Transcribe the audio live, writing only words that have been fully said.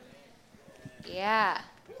Yeah.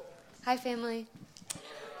 Hi, family.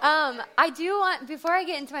 Before I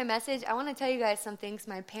get into my message, I want to tell you guys something because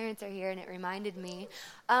my parents are here and it reminded me.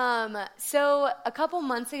 So a couple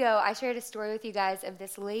months ago, I shared a story with you guys of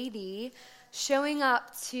this lady showing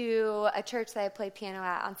up to a church that I play piano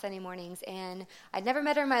at on Sunday mornings, and I'd never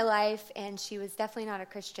met her in my life, and she was definitely not a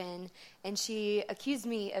Christian, and she accused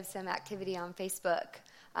me of some activity on Facebook.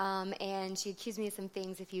 And she accused me of some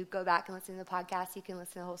things. If you go back and listen to the podcast, you can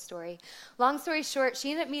listen to the whole story. Long story short,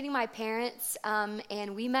 she ended up meeting my parents,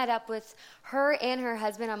 and we met up with her and her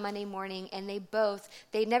husband on Monday morning, and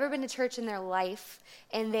they'd never been to church in their life,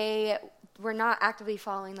 and they were not actively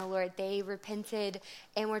following the Lord. They repented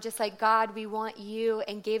and were just like, God, we want you,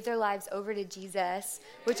 and gave their lives over to Jesus,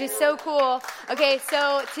 which is so cool. Okay,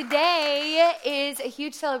 so today is a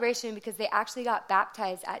huge celebration because they actually got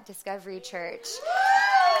baptized at Discovery Church.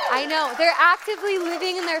 I know, they're actively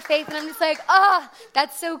living in their faith, and I'm just like,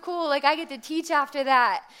 that's so cool. Like, I get to teach after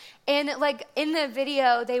that. And like in the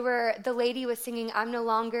video, the lady was singing, I'm no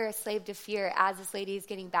longer a slave to fear, as this lady is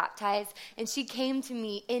getting baptized. And she came to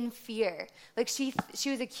me in fear. Like she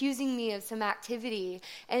was accusing me of some activity,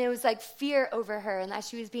 and it was like fear over her. And as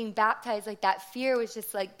she was being baptized, like that fear was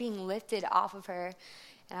just like being lifted off of her.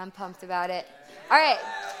 And I'm pumped about it. All right.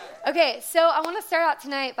 Okay, so I want to start out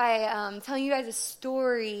tonight by telling you guys a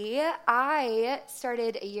story. I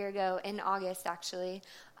started a year ago in August, actually.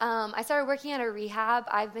 I started working at a rehab.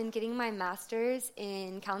 I've been getting my master's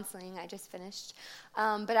in counseling. I just finished.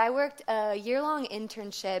 But I worked a year-long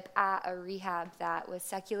internship at a rehab that was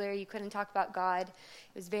secular. You couldn't talk about God.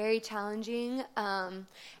 It was very challenging.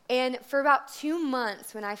 And for about 2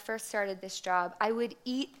 months when I first started this job, I would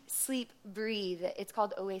eat, sleep, breathe. It's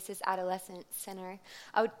called Oasis Adolescent Center.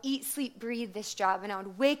 I would eat, sleep, breathe this job, and I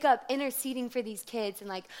would wake up interceding for these kids and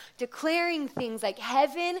like declaring things like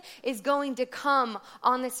heaven is going to come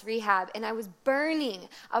on this rehab. And I was burning.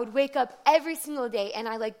 I would wake up every single day, and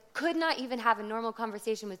I like could not even have a normal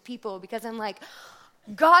conversation with people because I'm like,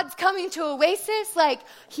 God's coming to Oasis, like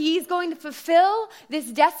he's going to fulfill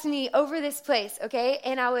this destiny over this place, okay?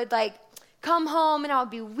 And I would like come home and I would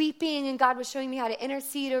be weeping, and God was showing me how to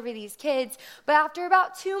intercede over these kids. But after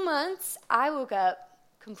about 2 months, I woke up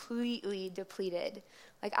completely depleted.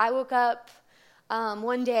 Like I woke up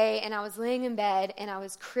one day and I was laying in bed and I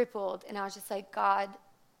was crippled, and I was just like, God,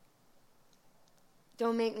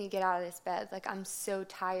 don't make me get out of this bed. Like, I'm so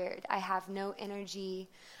tired. I have no energy.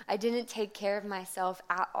 I didn't take care of myself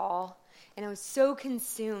at all. And I was so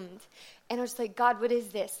consumed. And I was like, God, what is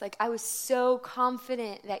this? Like, I was so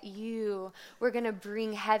confident that you were going to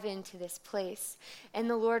bring heaven to this place. And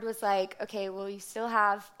the Lord was like, okay, well, you still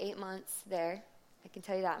have 8 months there. I can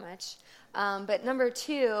tell you that much. But number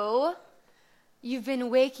 2, you've been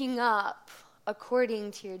waking up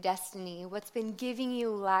according to your destiny. What's been giving you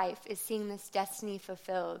life is seeing this destiny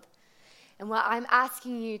fulfilled. And what I'm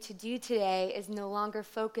asking you to do today is no longer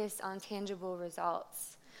focus on tangible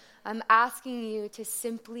results. I'm asking you to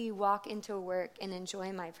simply walk into work and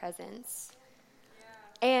enjoy my presence.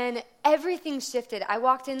 Yeah. And everything shifted. I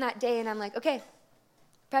walked in that day and I'm like, okay,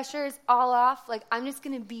 pressure's all off. Like, I'm just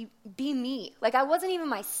going to be me. Like, I wasn't even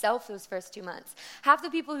myself those first 2 months. Half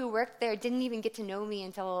the people who worked there didn't even get to know me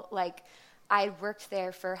until like I had worked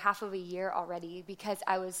there for half of a year already because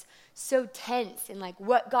I was so tense in like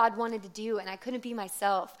what God wanted to do, and I couldn't be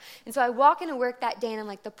myself. And so I walk into work that day and I'm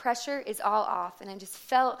like, the pressure is all off. And I just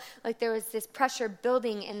felt like there was this pressure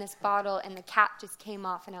building in this bottle, and the cap just came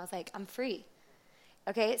off, and I was like, I'm free.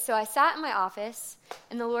 Okay, so I sat in my office,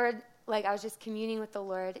 and the Lord, like I was just communing with the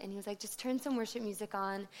Lord, and he was like, just turn some worship music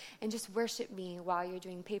on and just worship me while you're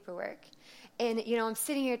doing paperwork. And, you know, I'm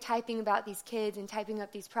sitting here typing about these kids and typing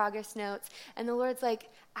up these progress notes. And the Lord's like,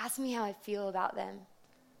 ask me how I feel about them.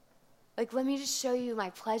 Like, let me just show you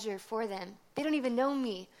my pleasure for them. They don't even know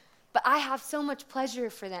me, but I have so much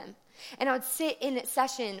pleasure for them. And I would sit in a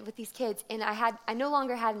session with these kids, and I no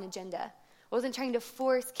longer had an agenda. I wasn't trying to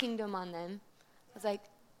force kingdom on them. I was like,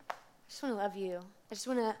 I just want to love you. I just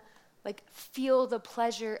want to, like, feel the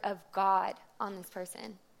pleasure of God on this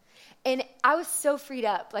person. And I was so freed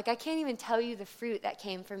up. Like, I can't even tell you the fruit that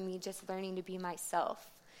came from me just learning to be myself.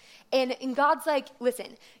 And God's like, listen,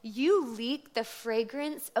 you leak the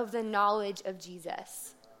fragrance of the knowledge of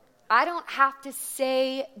Jesus. I don't have to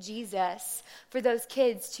say Jesus for those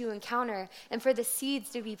kids to encounter and for the seeds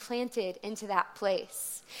to be planted into that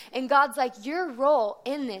place. And God's like, your role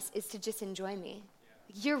in this is to just enjoy me.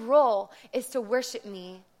 Your role is to worship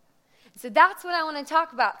me. So that's what I want to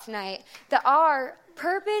talk about tonight, that our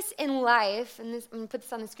purpose in life, and I'm going to put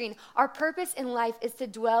this on the screen, our purpose in life is to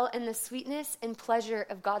dwell in the sweetness and pleasure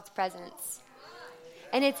of God's presence.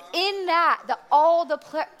 And it's in that all the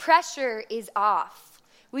pressure is off.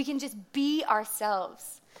 We can just be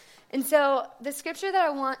ourselves. And so the scripture that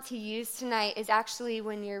I want to use tonight is actually,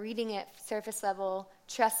 when you're reading it surface level,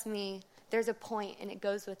 trust me, there's a point, and it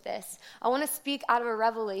goes with this. I want to speak out of a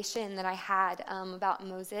revelation that I had about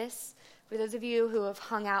Moses. For those of you who have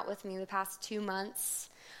hung out with me the past 2 months,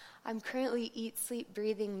 I'm currently eat, sleep,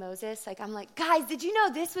 breathing Moses. I'm like, guys, did you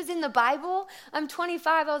know this was in the Bible? I'm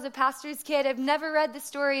 25. I was a pastor's kid. I've never read the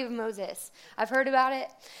story of Moses. I've heard about it.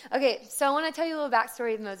 Okay, so I want to tell you a little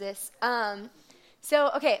backstory of Moses.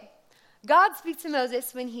 God speaks to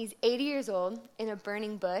Moses when he's 80 years old in a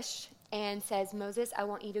burning bush and says, Moses, I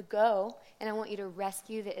want you to go, and I want you to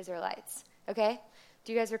rescue the Israelites. Okay?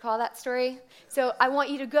 Do you guys recall that story? So I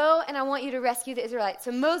want you to go, and I want you to rescue the Israelites.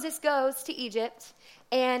 So Moses goes to Egypt,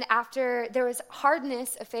 and after there was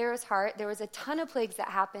hardness of Pharaoh's heart, there was a ton of plagues that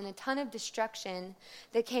happened, a ton of destruction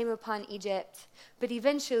that came upon Egypt. But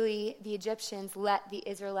eventually, the Egyptians let the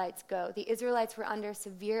Israelites go. The Israelites were under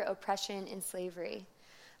severe oppression and slavery.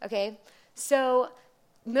 Okay? So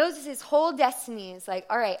Moses' whole destiny is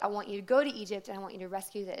all right, I want you to go to Egypt, and I want you to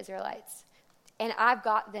rescue the Israelites. And I've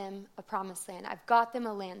got them a promised land. I've got them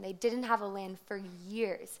a land. They didn't have a land for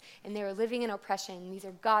years, and they were living in oppression. These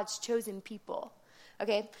are God's chosen people.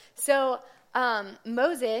 Okay, so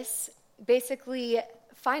Moses basically,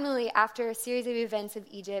 finally, after a series of events of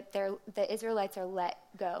Egypt, the Israelites are let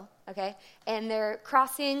go, okay? And they're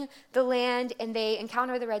crossing the land, and they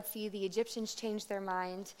encounter the Red Sea. The Egyptians change their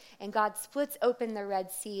mind, and God splits open the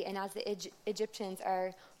Red Sea. And as the Egyptians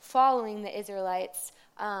are following the Israelites,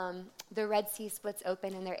 the Red Sea splits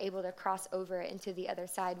open, and they're able to cross over into the other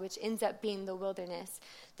side, which ends up being the wilderness.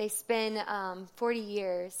 They spend 40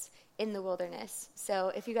 years in the wilderness.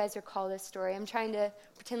 So if you guys recall this story, I'm trying to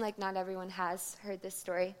pretend like not everyone has heard this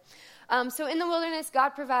story. So in the wilderness, God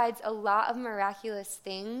provides a lot of miraculous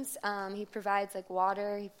things. He provides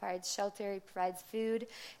water, he provides shelter, he provides food,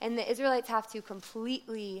 and the Israelites have to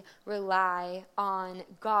completely rely on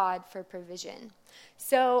God for provision.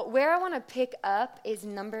 So where I want to pick up is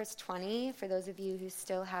Numbers 20, for those of you who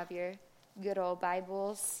still have your good old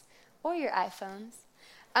Bibles or your iPhones.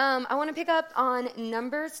 I want to pick up on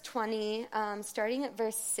Numbers 20, starting at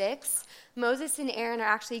verse 6. Moses and Aaron are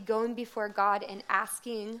actually going before God and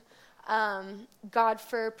asking God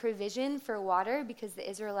for provision for water because the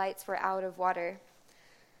Israelites were out of water.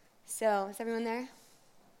 So, is everyone there?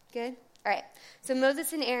 Good? All right. So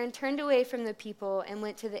Moses and Aaron turned away from the people and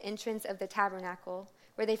went to the entrance of the tabernacle,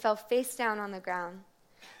 where they fell face down on the ground.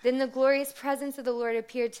 Then the glorious presence of the Lord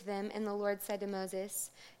appeared to them, and the Lord said to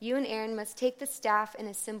Moses, You and Aaron must take the staff and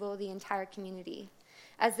assemble the entire community.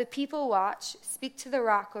 As the people watch, speak to the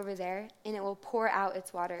rock over there, and it will pour out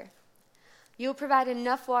its water. You will provide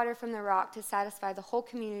enough water from the rock to satisfy the whole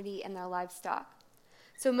community and their livestock.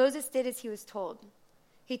 So Moses did as he was told.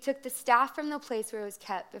 He took the staff from the place where it was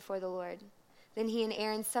kept before the Lord. Then he and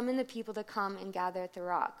Aaron summoned the people to come and gather at the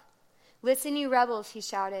rock. Listen, you rebels, he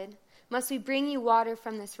shouted. Must we bring you water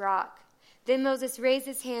from this rock? Then Moses raised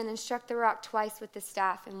his hand and struck the rock twice with the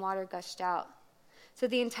staff, and water gushed out. So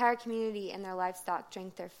the entire community and their livestock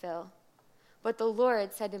drank their fill. But the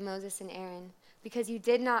Lord said to Moses and Aaron, Because you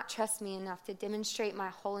did not trust me enough to demonstrate my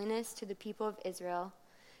holiness to the people of Israel,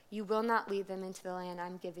 you will not lead them into the land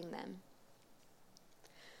I'm giving them.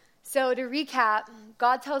 So to recap,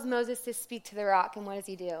 God tells Moses to speak to the rock, and what does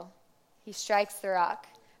he do? He strikes the rock,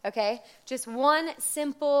 okay? Just one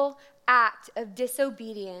simple act of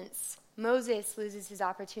disobedience, Moses loses his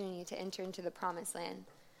opportunity to enter into the promised land.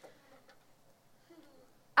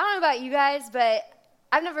 I don't know about you guys, but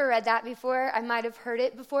I've never read that before. I might have heard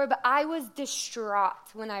it before, but I was distraught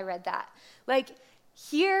when I read that.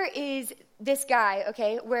 Here is this guy,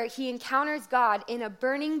 okay, where he encounters God in a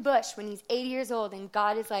burning bush when he's 80 years old, and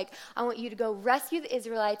God is like, I want you to go rescue the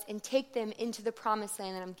Israelites and take them into the promised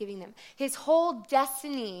land that I'm giving them. His whole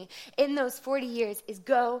destiny in those 40 years is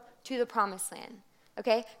go to the promised land,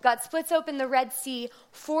 okay? God splits open the Red Sea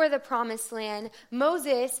for the promised land.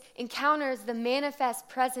 Moses encounters the manifest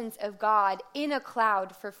presence of God in a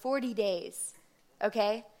cloud for 40 days,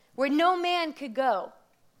 okay, where no man could go,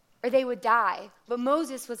 or they would die. But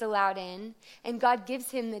Moses was allowed in, and God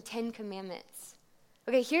gives him the 10 Commandments.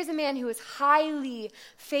 Okay, here's a man who is highly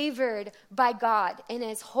favored by God, and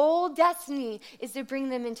his whole destiny is to bring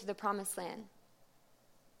them into the promised land.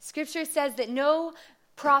 Scripture says that no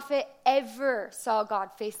prophet ever saw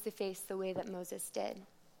God face to face the way that Moses did.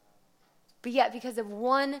 But yet, because of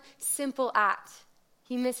one simple act,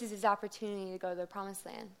 he misses his opportunity to go to the promised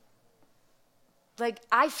land.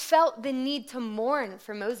 I felt the need to mourn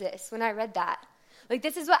for Moses when I read that.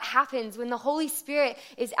 This is what happens when the Holy Spirit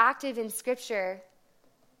is active in Scripture.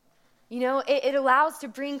 It allows to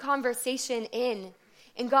bring conversation in.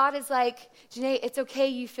 And God is like, Janae, it's okay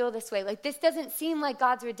you feel this way. Like, this doesn't seem like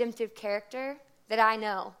God's redemptive character that I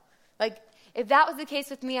know. Like, if that was the case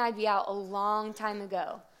with me, I'd be out a long time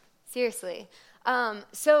ago. Seriously.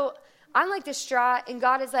 So I'm like distraught, and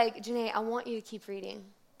God is like, Janae, I want you to keep reading.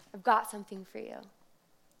 I've got something for you.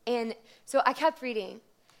 And so I kept reading.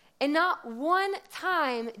 And not one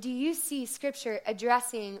time do you see Scripture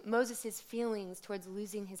addressing Moses' feelings towards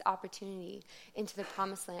losing his opportunity into the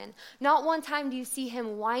promised land. Not one time do you see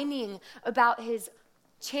him whining about his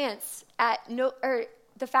chance or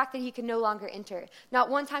the fact that he could no longer enter.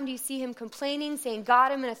 Not one time do you see him complaining, saying,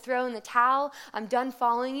 God, I'm going to throw in the towel. I'm done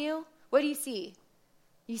following you. What do you see?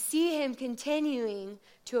 You see him continuing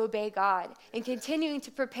to obey God and continuing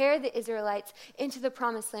to prepare the Israelites into the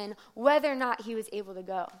promised land, whether or not he was able to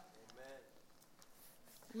go.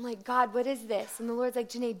 I'm like, God, what is this? And the Lord's like,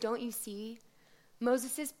 Janae, don't you see?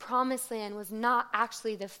 Moses' promised land was not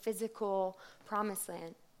actually the physical promised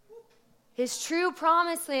land. His true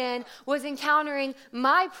promised land was encountering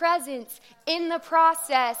my presence in the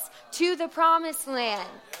process to the promised land.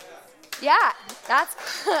 Yeah,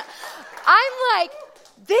 I'm like,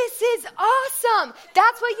 this is awesome.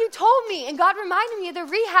 That's what you told me. And God reminded me of the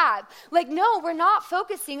rehab. Like, no, we're not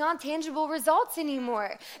focusing on tangible results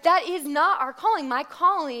anymore. That is not our calling. My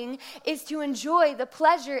calling is to enjoy the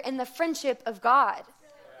pleasure and the friendship of God.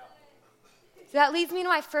 So that leads me to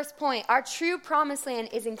my first point. Our true promised land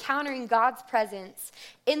is encountering God's presence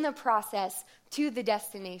in the process to the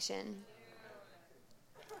destination.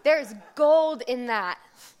 There's gold in that.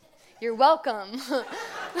 You're welcome.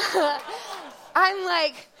 I'm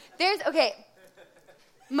like,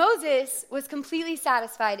 Moses was completely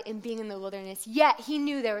satisfied in being in the wilderness, yet he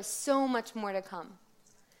knew there was so much more to come.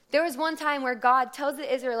 There was one time where God tells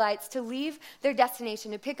the Israelites to leave their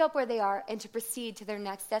destination, to pick up where they are, and to proceed to their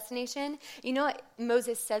next destination. You know what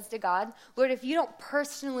Moses says to God? Lord, if you don't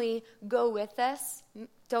personally go with us,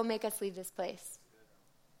 don't make us leave this place.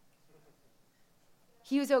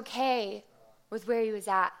 He was okay with where he was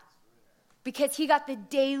at, because he got the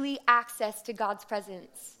daily access to God's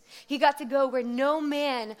presence. He got to go where no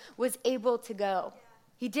man was able to go.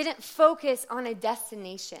 He didn't focus on a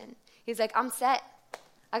destination. He's like, I'm set.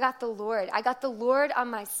 I got the Lord. I got the Lord on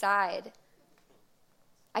my side.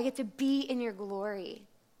 I get to be in your glory.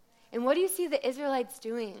 And what do you see the Israelites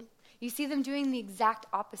doing? You see them doing the exact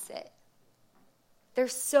opposite. They're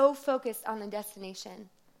so focused on the destination.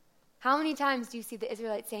 How many times do you see the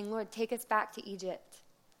Israelites saying, Lord, take us back to Egypt?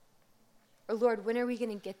 Or, Lord, when are we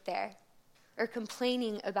going to get there? Or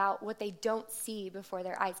complaining about what they don't see before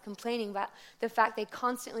their eyes. Complaining about the fact they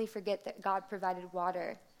constantly forget that God provided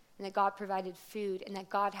water and that God provided food and that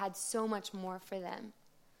God had so much more for them.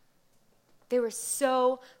 They were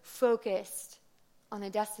so focused on a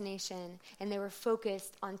destination and they were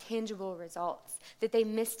focused on tangible results that they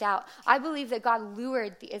missed out. I believe that God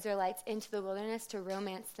lured the Israelites into the wilderness to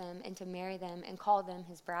romance them and to marry them and call them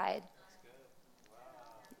his bride.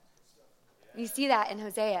 You see that in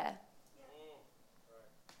Hosea.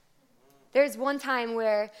 There's one time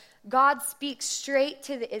where God speaks straight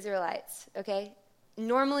to the Israelites, okay?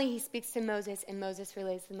 Normally he speaks to Moses and Moses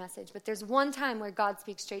relays the message. But there's one time where God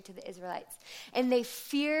speaks straight to the Israelites. And they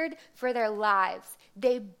feared for their lives.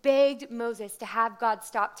 They begged Moses to have God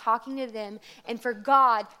stop talking to them and for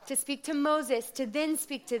God to speak to Moses to then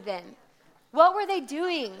speak to them. What were they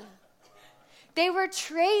doing? They were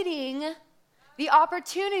trading the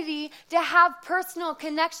opportunity to have personal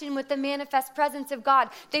connection with the manifest presence of God.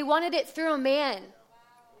 They wanted it through a man.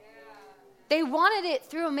 They wanted it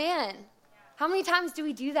through a man. How many times do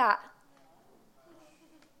we do that?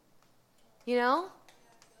 You know?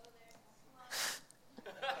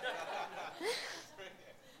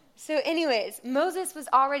 So anyways, Moses was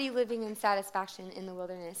already living in satisfaction in the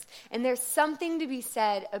wilderness. And there's something to be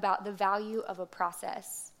said about the value of a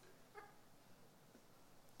process.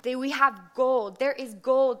 We have gold. There is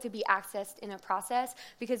gold to be accessed in a process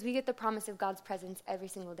because we get the promise of God's presence every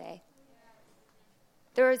single day.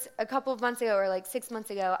 There was a couple of months ago, or like 6 months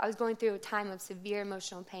ago, I was going through a time of severe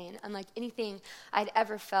emotional pain, unlike anything I'd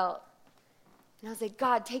ever felt. And I was like,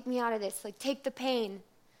 God, take me out of this. Like, take the pain.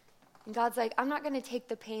 And God's like, I'm not going to take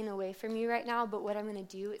the pain away from you right now, but what I'm going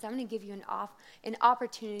to do is I'm going to give you an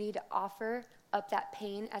opportunity to offer up that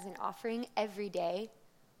pain as an offering every day.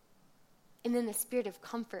 And then the spirit of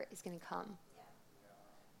comfort is going to come.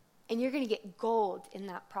 And you're going to get gold in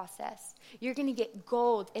that process. You're going to get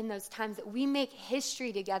gold in those times that we make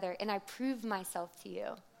history together and I prove myself to you.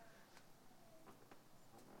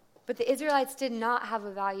 But the Israelites did not have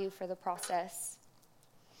a value for the process.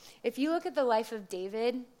 If you look at the life of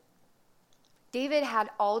David, David had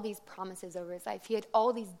all these promises over his life. He had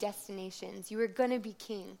all these destinations. You were going to be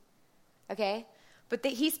king, okay? But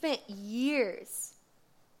he spent years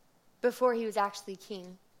before he was actually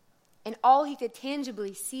king. And all he could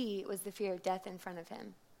tangibly see was the fear of death in front of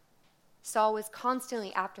him. Saul was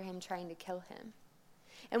constantly after him, trying to kill him.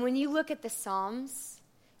 And when you look at the Psalms,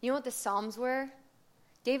 you know what the Psalms were?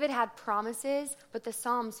 David had promises, but the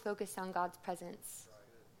Psalms focused on God's presence.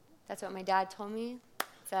 That's what my dad told me.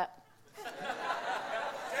 What's up? Dang,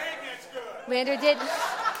 that's good. Lander did.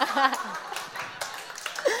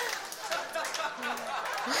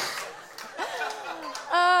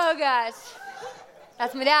 Oh, gosh.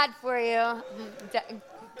 That's my dad for you.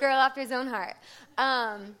 Girl after his own heart.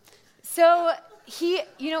 So he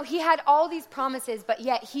had all these promises, but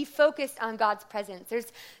yet he focused on God's presence.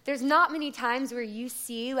 There's not many times where you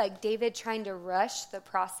see like David trying to rush the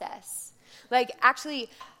process. Like, actually,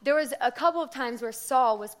 there was a couple of times where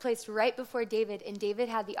Saul was placed right before David, and David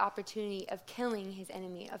had the opportunity of killing his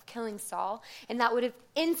enemy, of killing Saul, and that would have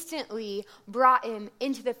instantly brought him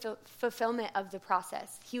into the fulfillment of the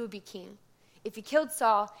process. He would be king. If he killed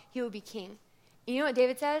Saul, he would be king. And you know what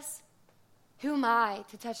David says? Who am I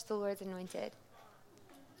to touch the Lord's anointed?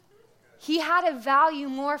 He had a value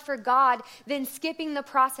more for God than skipping the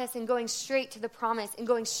process and going straight to the promise and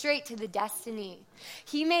going straight to the destiny.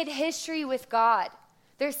 He made history with God.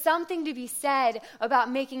 There's something to be said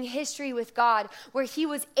about making history with God where he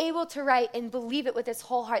was able to write and believe it with his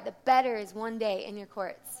whole heart that better is one day in your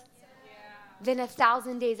courts than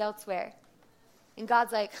 1,000 days elsewhere. And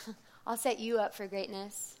God's like, I'll set you up for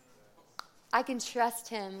greatness. I can trust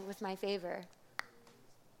him with my favor.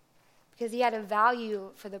 Because he had a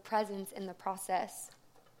value for the presence in the process.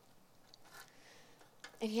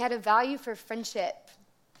 And he had a value for friendship.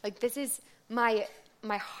 Like, this is my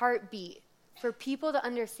heartbeat. For people to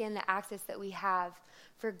understand the access that we have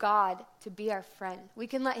for God to be our friend. We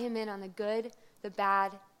can let him in on the good, the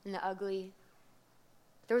bad, and the ugly.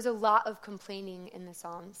 There was a lot of complaining in the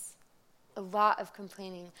Psalms. A lot of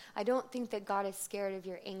complaining. I don't think that God is scared of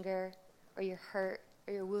your anger or your hurt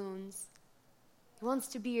or your wounds. He wants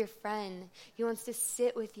to be your friend. He wants to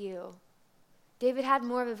sit with you. David had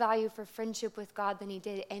more of a value for friendship with God than he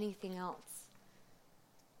did anything else.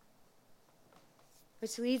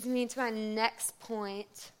 Which leads me to my next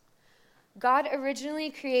point. God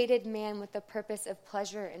originally created man with the purpose of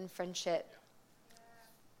pleasure and friendship.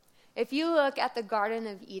 If you look at the Garden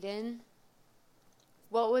of Eden,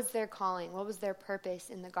 what was their calling? What was their purpose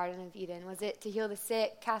in the Garden of Eden? Was it to heal the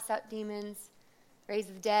sick, cast out demons, raise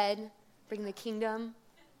the dead, bring the kingdom?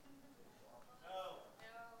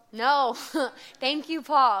 No. Thank you,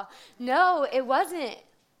 Paul. No, it wasn't.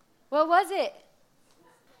 What was it?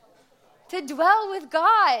 To dwell with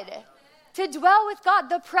God. To dwell with God.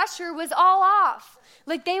 The pressure was all off.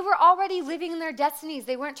 Like, they were already living in their destinies.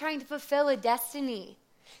 They weren't trying to fulfill a destiny.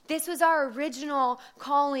 This was our original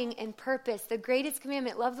calling and purpose. The greatest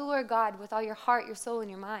commandment, love the Lord God with all your heart, your soul, and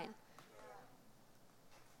your mind.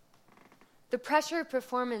 The pressure of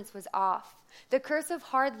performance was off. The curse of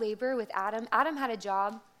hard labor with Adam. Adam had a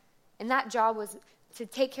job, and that job was to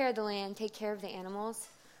take care of the land, take care of the animals.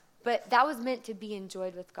 But that was meant to be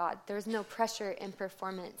enjoyed with God. There was no pressure in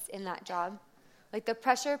performance in that job. Like, the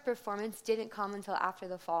pressure of performance didn't come until after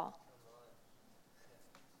the fall.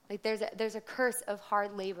 Like, there's a curse of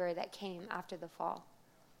hard labor that came after the fall.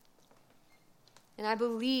 And I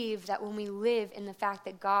believe that when we live in the fact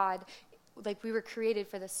that God, like, we were created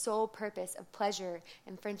for the sole purpose of pleasure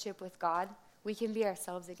and friendship with God, we can be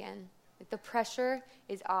ourselves again. Like, the pressure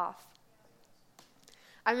is off.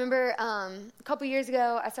 I remember a couple years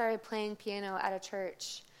ago, I started playing piano at a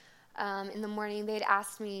church. In the morning, they'd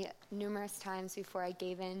asked me numerous times before I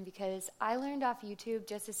gave in because I learned off YouTube,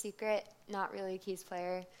 just a secret, not really a keys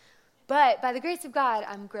player. But by the grace of God,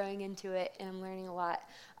 I'm growing into it and I'm learning a lot.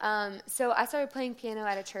 So I started playing piano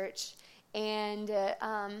at a church. And,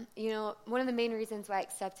 one of the main reasons why I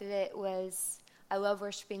accepted it was I love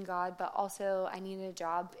worshiping God, but also I needed a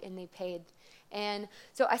job and they paid. And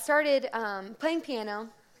so I started playing piano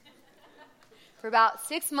for about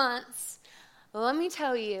 6 months. Let me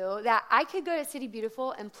tell you that I could go to City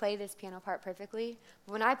Beautiful and play this piano part perfectly.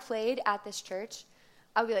 But when I played at this church,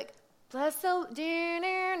 I would be like, bless the,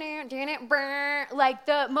 like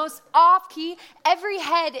the most off key. Every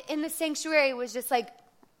head in the sanctuary was just like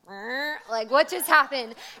what just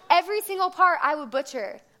happened? Every single part I would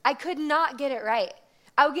butcher. I could not get it right.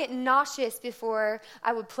 I would get nauseous before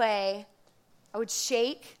I would play. I would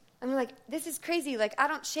shake. I'm like, this is crazy. Like, I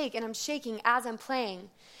don't shake, and I'm shaking as I'm playing.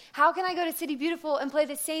 How can I go to City Beautiful and play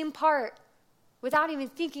the same part without even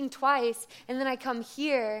thinking twice, and then I come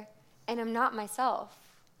here, and I'm not myself?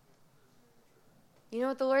 You know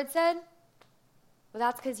what the Lord said? Well,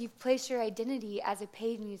 that's because you've placed your identity as a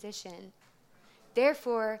paid musician.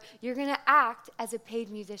 Therefore, you're going to act as a paid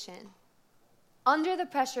musician under the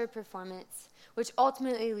pressure of performance, which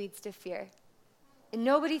ultimately leads to fear. And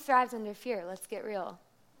nobody thrives under fear. Let's get real.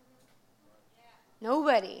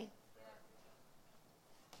 Nobody.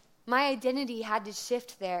 My identity had to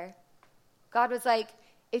shift there. God was like,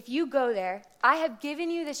 if you go there, I have given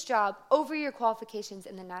you this job over your qualifications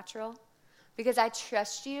in the natural because I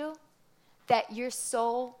trust you that your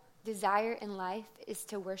sole desire in life is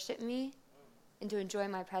to worship me and to enjoy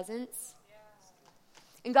my presence.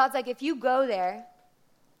 And God's like, if you go there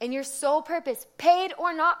and your sole purpose, paid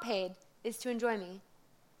or not paid, is to enjoy me,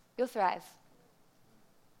 you'll thrive.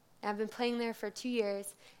 And I've been playing there for 2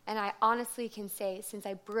 years, and I honestly can say, since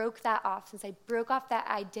I broke that off, since I broke off that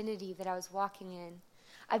identity that I was walking in,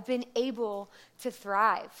 I've been able to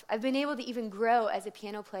thrive. I've been able to even grow as a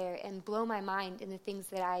piano player and blow my mind in the things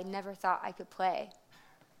that I never thought I could play.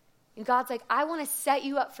 And God's like, I want to set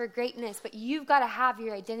you up for greatness, but you've got to have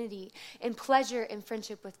your identity in pleasure and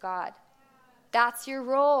friendship with God. That's your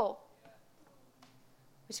role.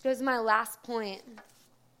 Which goes to my last point.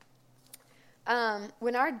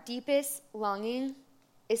 When our deepest longing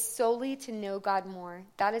is solely to know God more,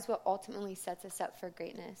 that is what ultimately sets us up for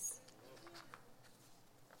greatness.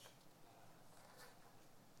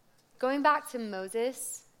 Going back to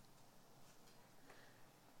Moses,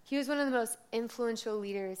 he was one of the most influential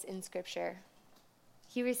leaders in Scripture.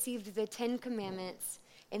 He received the 10 Commandments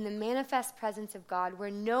in the manifest presence of God where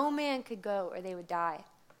no man could go or they would die.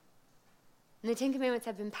 And the 10 Commandments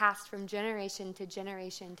have been passed from generation to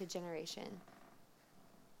generation to generation.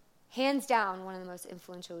 Hands down, one of the most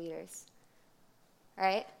influential leaders. All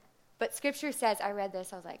right? But Scripture says, I read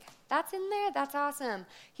this, I was like, that's in there? That's awesome.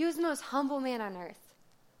 He was the most humble man on earth.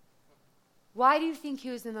 Why do you think he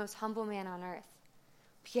was the most humble man on earth?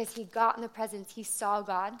 Because he got in the presence, he saw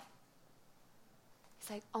God. He's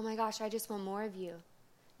like, oh my gosh, I just want more of you.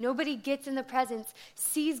 Nobody gets in the presence,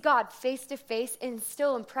 sees God face to face, and is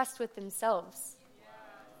still impressed with themselves.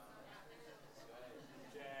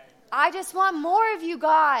 I just want more of you,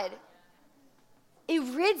 God. It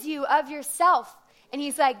rids you of yourself. And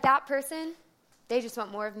he's like, that person, they just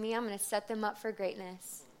want more of me. I'm going to set them up for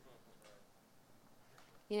greatness.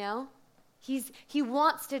 You know? He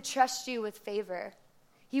wants to trust you with favor.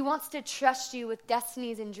 He wants to trust you with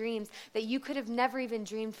destinies and dreams that you could have never even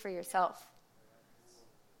dreamed for yourself.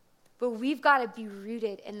 But we've got to be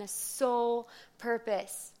rooted in the sole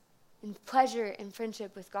purpose and pleasure and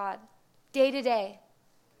friendship with God. Day to day.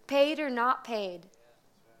 Paid or not paid.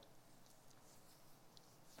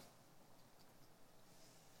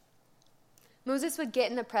 Moses would get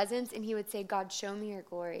in the presence and he would say, God, show me your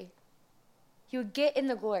glory. He would get in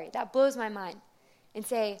the glory. That blows my mind. And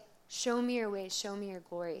say, show me your ways, show me your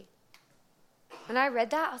glory. When I read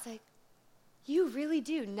that, I was like, you really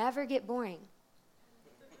do never get boring.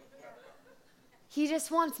 He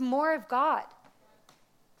just wants more of God.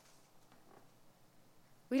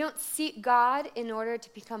 We don't seek God in order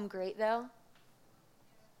to become great, though.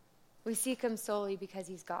 We seek him solely because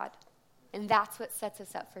he's God. And that's what sets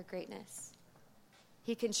us up for greatness.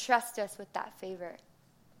 He can trust us with that favor.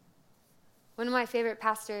 One of my favorite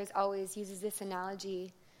pastors always uses this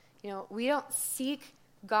analogy. You know, we don't seek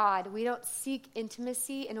God. We don't seek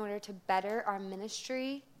intimacy in order to better our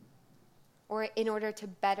ministry or in order to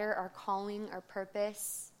better our calling, our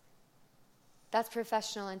purpose. That's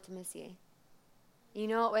professional intimacy. You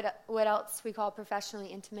know what else we call professionally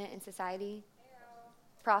intimate in society?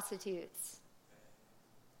 Prostitutes.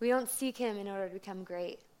 We don't seek him in order to become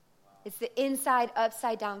great. It's the inside,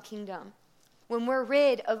 upside down kingdom. When we're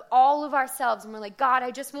rid of all of ourselves and we're like, God,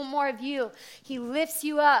 I just want more of you. He lifts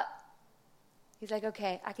you up. He's like,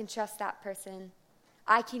 okay, I can trust that person.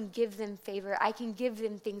 I can give them favor. I can give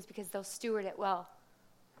them things because they'll steward it well.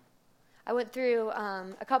 I went through,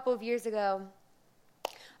 a couple of years ago,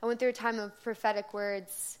 I went through a time of prophetic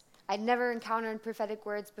words. I'd never encountered prophetic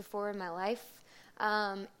words before in my life.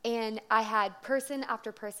 And I had person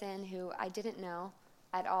after person who I didn't know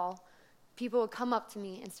at all. People would come up to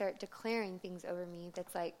me and start declaring things over me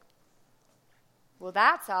that's like, well,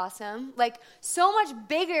 that's awesome. Like, so much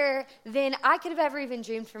bigger than I could have ever even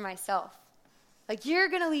dreamed for myself. Like, you're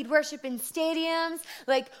going to lead worship in stadiums.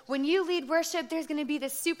 Like, when you lead worship, there's going to be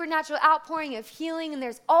this supernatural outpouring of healing, and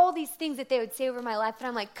there's all these things that they would say over my life. And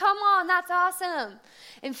I'm like, come on, that's awesome.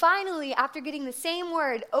 And finally, after getting the same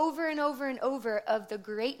word over and over and over of the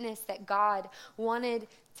greatness that God wanted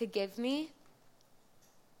to give me,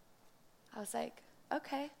 I was like,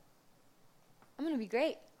 okay, I'm going to be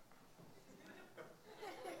great.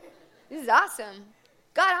 This is awesome.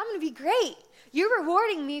 God, I'm going to be great. You're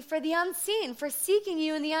rewarding me for the unseen, for seeking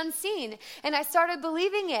you in the unseen. And I started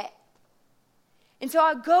believing it. And so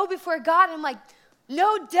I go before God and I'm like,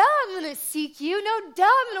 no duh, I'm going to seek you. No duh,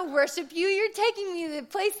 I'm going to worship you. You're taking me to a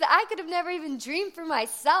place that I could have never even dreamed for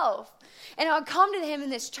myself. And I'll come to him in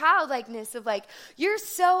this childlikeness of like, you're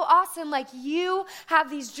so awesome. Like you have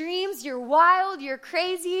these dreams. You're wild. You're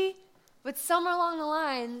crazy. But somewhere along the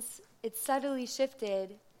lines, it subtly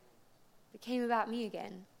shifted. It became about me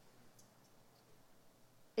again.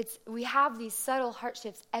 We have these subtle heart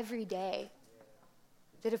shifts every day.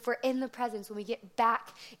 That if we're in the presence, when we get back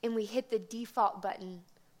and we hit the default button,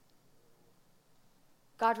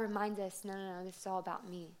 God reminds us, no, this is all about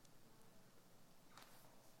me.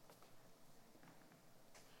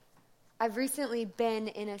 I've recently been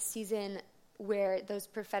in a season where those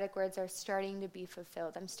prophetic words are starting to be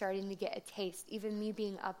fulfilled. I'm starting to get a taste, even me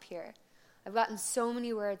being up here. I've gotten so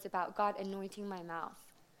many words about God anointing my mouth.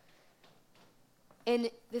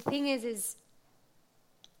 And the thing is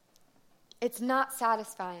it's not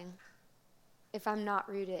satisfying if I'm not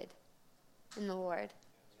rooted in the Lord.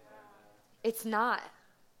 It's not.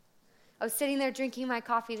 I was sitting there drinking my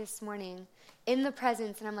coffee this morning in the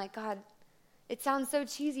presence, and I'm like, God, it sounds so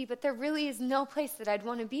cheesy, but there really is no place that I'd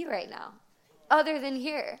want to be right now other than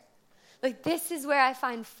here. Like, this is where I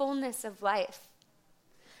find fullness of life.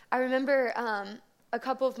 I remember a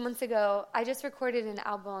couple of months ago, I just recorded an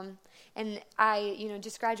album, and I,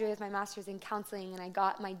 just graduated with my master's in counseling, and I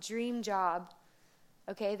got my dream job.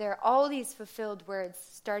 Okay, there are all these fulfilled words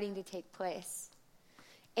starting to take place.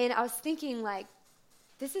 And I was thinking, like,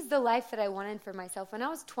 this is the life that I wanted for myself. When I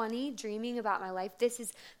was 20, dreaming about my life, this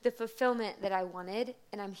is the fulfillment that I wanted,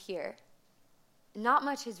 and I'm here. Not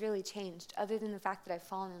much has really changed other than the fact that I've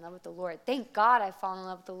fallen in love with the Lord. Thank God I've fallen in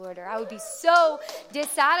love with the Lord, or I would be so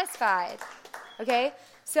dissatisfied. Okay?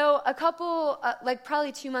 So a couple,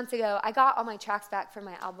 probably 2 months ago, I got all my tracks back for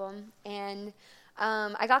my album, and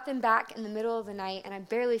I got them back in the middle of the night, and I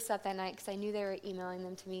barely slept that night because I knew they were emailing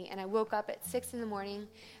them to me, and I woke up at 6 in the morning,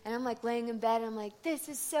 and I'm like laying in bed, and I'm like, this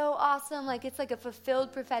is so awesome. Like, it's like a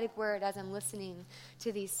fulfilled prophetic word as I'm listening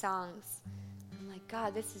to these songs. I'm like,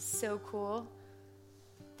 God, this is so cool.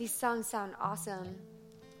 These songs sound awesome.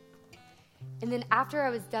 And then after I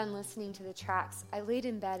was done listening to the tracks, I laid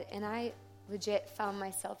in bed, and I legit found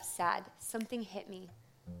myself sad. Something hit me.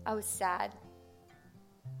 I was sad.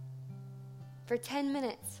 For 10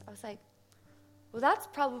 minutes, I was like, well, that's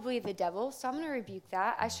probably the devil, so I'm going to rebuke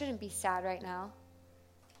that. I shouldn't be sad right now.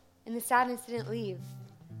 And the sadness didn't leave.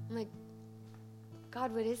 I'm like,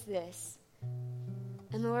 God, what is this?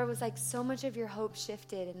 And the Lord was like, so much of your hope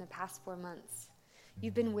shifted in the past 4 months.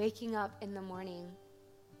 You've been waking up in the morning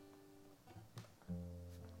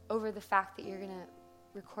over the fact that you're going to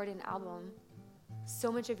record an album.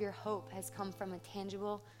 So much of your hope has come from a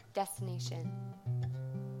tangible destination.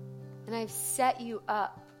 And I've set you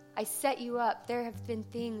up. I set you up. There have been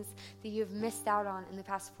things that you have missed out on in the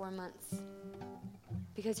past 4 months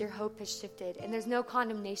because your hope has shifted, and there's no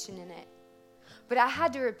condemnation in it. But I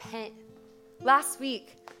had to repent last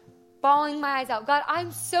week, bawling my eyes out. God,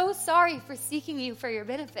 I'm so sorry for seeking you for your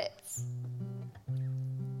benefits.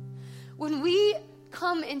 When we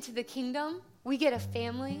come into the kingdom, we get a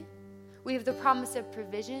family. We have the promise of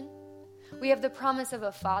provision. We have the promise of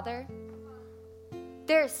a father.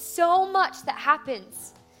 There's so much that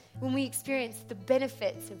happens when we experience the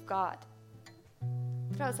benefits of God.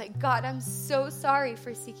 But I was like, God, I'm so sorry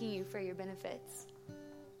for seeking you for your benefits.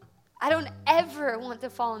 I don't ever want to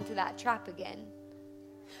fall into that trap again.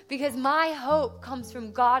 Because my hope comes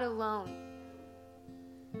from God alone.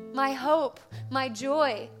 My hope, my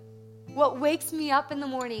joy, what wakes me up in the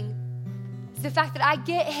morning is the fact that I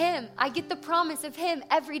get Him. I get the promise of Him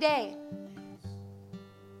every day.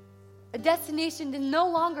 A destination that no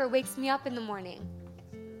longer wakes me up in the morning.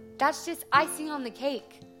 That's just icing on the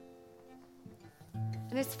cake.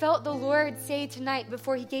 And I just felt the Lord say tonight,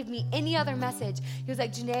 before He gave me any other message, He was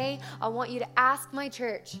like, Janae, I want you to ask my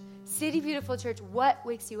church, City Beautiful Church, what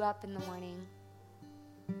wakes you up in the morning?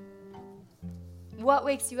 What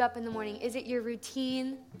wakes you up in the morning? Is it your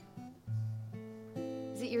routine?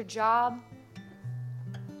 Is it your job?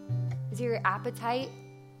 Is it your appetite?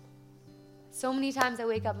 So many times I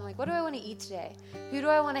wake up and I'm like, what do I want to eat today? Who do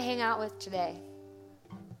I want to hang out with today?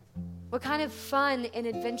 What kind of fun and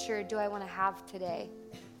adventure do I want to have today?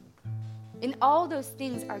 And all those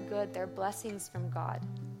things are good. They're blessings from God.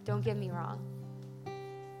 Don't get me wrong.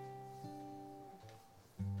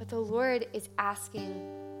 But the Lord is asking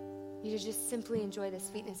you to just simply enjoy the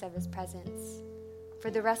sweetness of His presence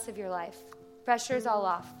for the rest of your life. Pressure's all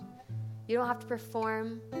off. You don't have to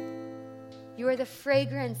perform. You You are the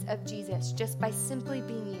fragrance of Jesus just by simply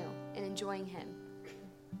being you and enjoying him.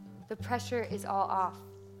 The pressure is all off.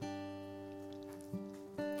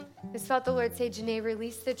 I just felt the Lord say, Janae,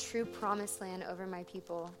 release the true promised land over my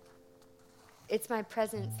people. It's my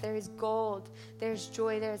presence. There is gold. There's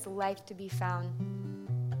joy. There's life to be found.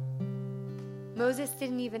 Moses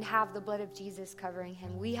didn't even have the blood of Jesus covering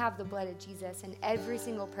him. We have the blood of Jesus, and every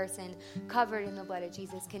single person covered in the blood of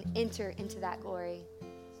Jesus can enter into that glory.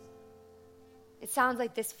 It sounds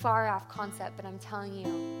like this far-off concept, but I'm telling you,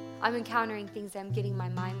 I'm encountering things that I'm getting my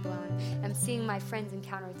mind blown. I'm seeing my friends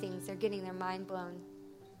encounter things. They're getting their mind blown.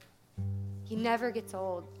 He never gets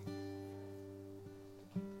old.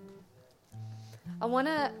 I want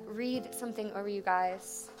to read something over you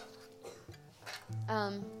guys.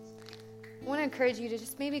 I want to encourage you to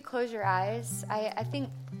just maybe close your eyes. I think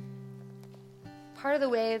part of the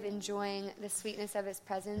way of enjoying the sweetness of his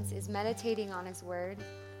presence is meditating on his word.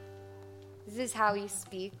 This is how he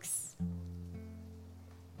speaks.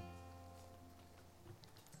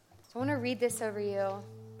 So I want to read this over you.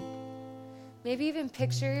 Maybe even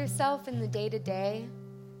picture yourself in the day-to-day.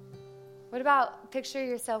 What about picture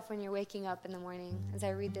yourself when you're waking up in the morning as I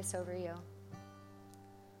read this over you?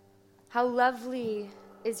 How lovely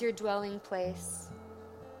is your dwelling place,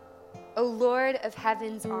 O Lord of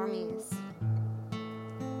heaven's armies.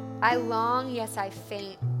 I long, yes, I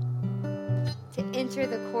faint, to enter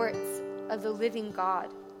the courts of the living God.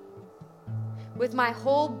 With my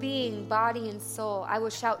whole being, body, and soul, I will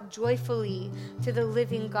shout joyfully to the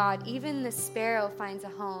living God. Even the sparrow finds a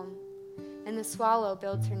home, and the swallow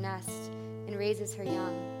builds her nest and raises her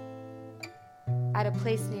young at a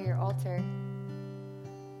place near your altar.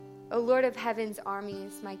 O Lord of heaven's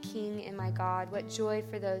armies, my King and my God, what joy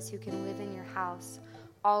for those who can live in your house,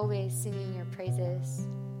 always singing your praises.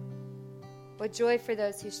 What joy for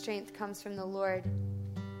those whose strength comes from the Lord.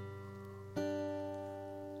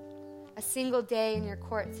 A single day in your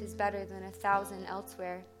courts is better than 1,000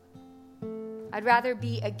 elsewhere. I'd rather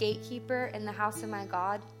be a gatekeeper in the house of my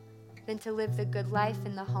God than to live the good life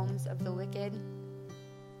in the homes of the wicked.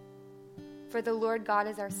 For the Lord God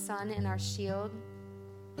is our sun and our shield.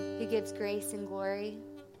 He gives grace and glory.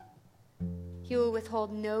 He will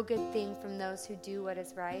withhold no good thing from those who do what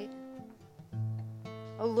is right.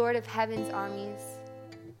 O Lord of heaven's armies,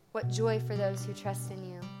 what joy for those who trust in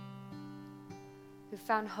you, who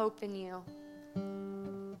found hope in you.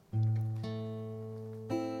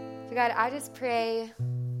 So God, I just pray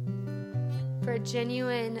for a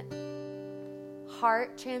genuine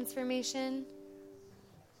heart transformation.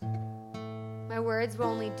 My words will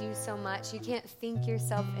only do so much. You can't think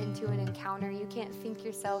yourself into an encounter. You can't think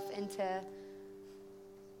yourself into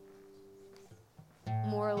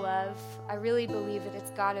more love. I really believe that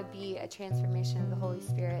it's got to be a transformation of the Holy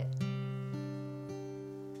Spirit.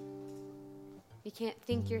 You can't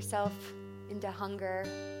think yourself into hunger.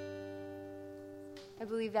 I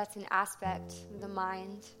believe that's an aspect of the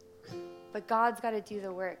mind. But God's got to do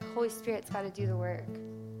the work. Holy Spirit's got to do the work.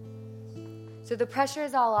 So the pressure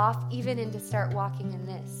is all off, even in to start walking in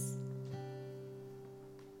this.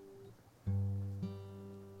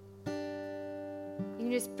 You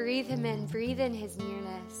can just breathe him in, breathe in his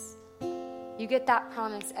nearness. You get that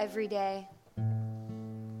promise every day.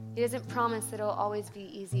 He doesn't promise that it'll always be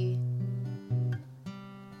easy.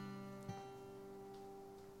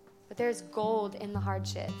 But there's gold in the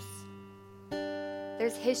hardships.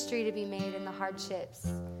 There's history to be made in the hardships,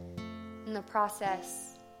 in the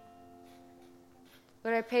process.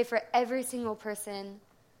 Lord, I pray for every single person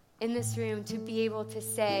in this room to be able to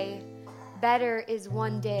say, better is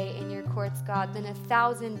one day in your courts, God, than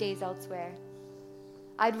 1,000 days elsewhere.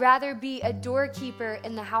 I'd rather be a doorkeeper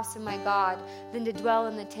in the house of my God than to dwell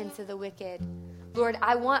in the tents of the wicked. Lord,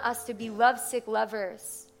 I want us to be lovesick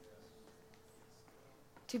lovers,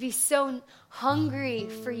 to be so hungry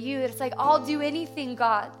for you that it's like, I'll do anything,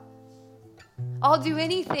 God. I'll do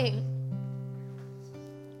anything.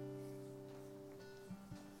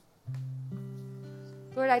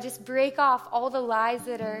 Lord, I just break off all the lies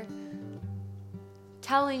that are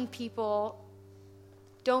telling people,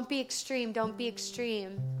 don't be extreme, don't be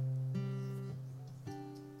extreme.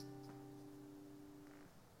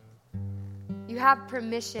 You have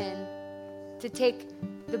permission to take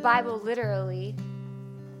the Bible literally,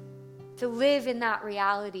 to live in that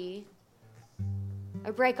reality.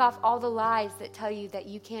 I break off all the lies that tell you that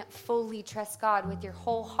you can't fully trust God with your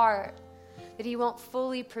whole heart, that he won't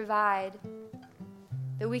fully provide,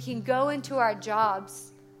 that we can go into our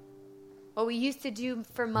jobs. What we used to do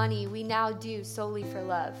for money, we now do solely for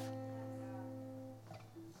love.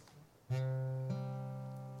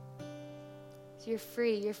 So you're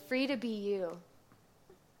free. You're free to be you.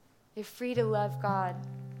 They're free to love God.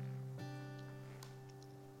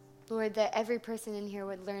 Lord, that every person in here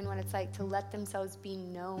would learn what it's like to let themselves be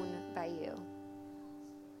known by you.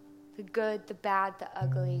 The good, the bad, the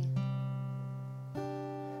ugly.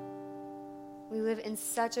 We live in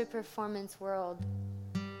such a performance world.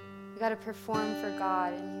 We got to perform for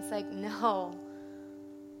God. And he's like, no.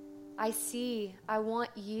 I want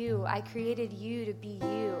you. I created you to be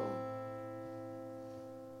you.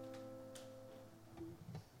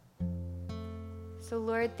 So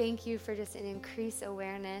Lord, thank you for just an increased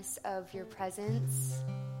awareness of your presence,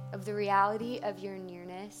 of the reality of your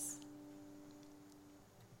nearness.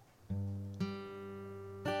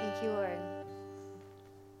 Thank you, Lord.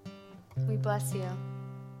 We bless you.